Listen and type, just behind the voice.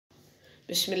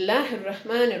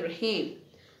Bismillahirrahmanirrahim.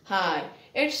 Hi,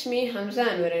 it's me Hamza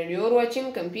Anwar and you're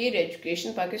watching Compeer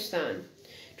Education Pakistan.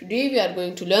 Today we are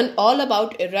going to learn all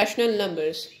about irrational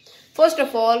numbers. First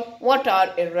of all, what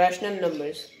are irrational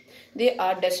numbers? They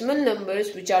are decimal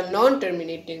numbers which are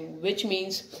non-terminating, which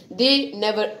means they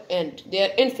never end. They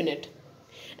are infinite.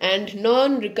 And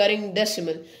non-recurring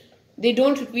decimal. They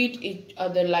don't repeat each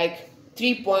other like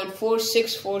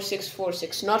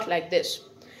 3.464646, not like this.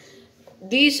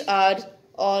 These are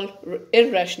all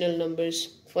irrational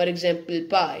numbers. For example,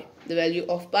 pi. The value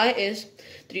of pi is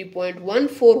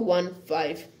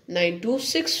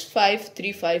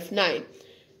 3.14159265359.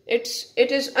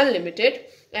 It is unlimited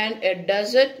and it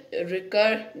doesn't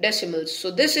recur decimals. So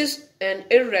this is an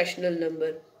irrational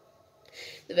number.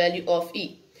 The value of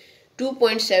e.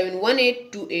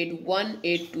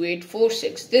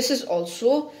 2.71828182846. This is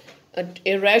also an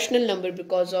irrational number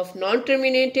because of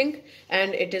non-terminating,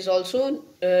 and it is also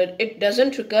it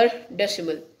doesn't recur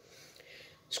decimal.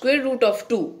 Square root of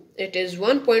 2, it is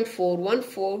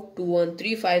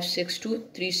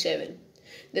 1.41421356237.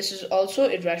 This is also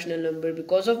irrational number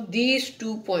because of these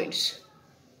 2 points.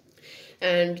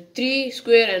 And 3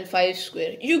 square and 5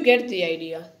 square, you get the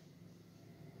idea.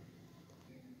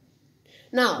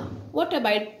 Now, what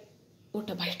about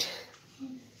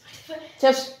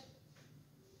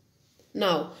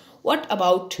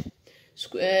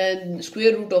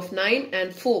square root of 9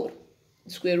 and 4?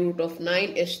 The square root of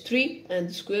 9 is 3 and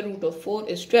the square root of 4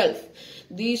 is 12.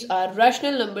 These are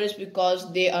rational numbers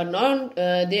because they are not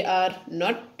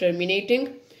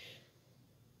terminating.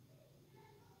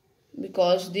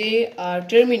 These are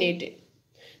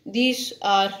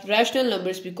rational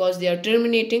numbers because they are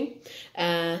terminating.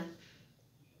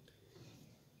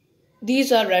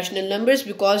 These are rational numbers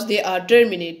because they are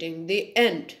terminating. They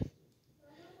end.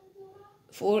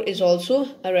 4 is also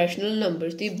a rational number.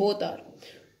 They both are.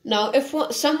 Now, if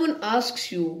someone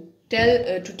asks you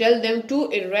to tell them two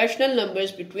irrational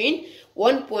numbers between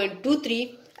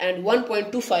 1.23 and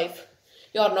 1.25,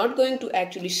 you are not going to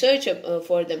actually search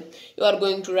for them. You are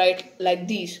going to write like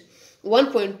these: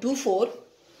 1.24.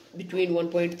 Between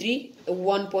 1.23 and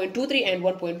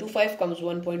 1.25 comes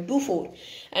 1.24,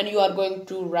 and you are going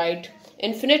to write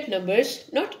infinite numbers,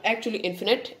 not actually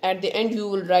infinite. At the end you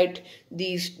will write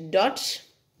these dots,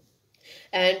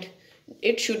 and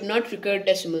it should not recur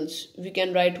decimals. We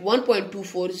can write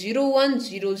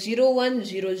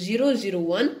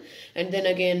 1.2401001001 and then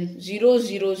again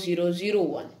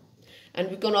 00001. And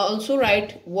we can also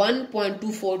write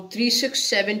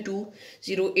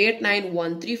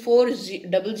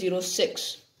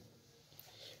 1.24367208913406.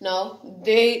 Now,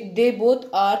 they both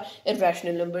are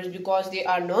irrational numbers because they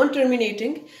are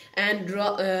non-terminating and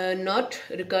not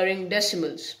recurring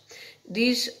decimals.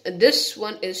 This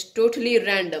one is totally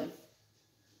random.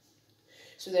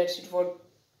 So that's it for.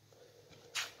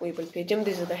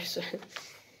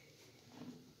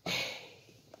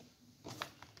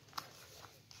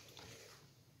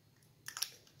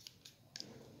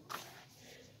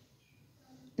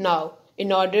 Now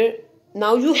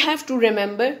you have to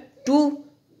remember 2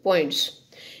 points.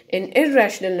 In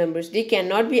irrational numbers, they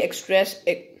cannot be expressed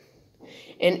in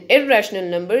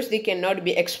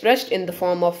the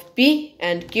form of p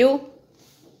and q,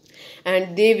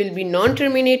 and they will be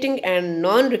non-terminating and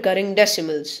non-recurring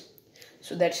decimals.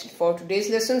 So that's it for today's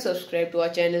lesson. Subscribe to our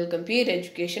channel Compeer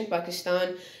Education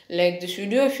Pakistan. Like this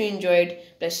video if you enjoyed.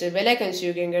 Press the bell icon so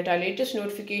you can get our latest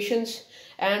notifications.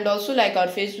 And also like our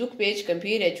Facebook page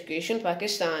Compeer Education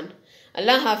Pakistan.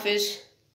 Allah Hafiz.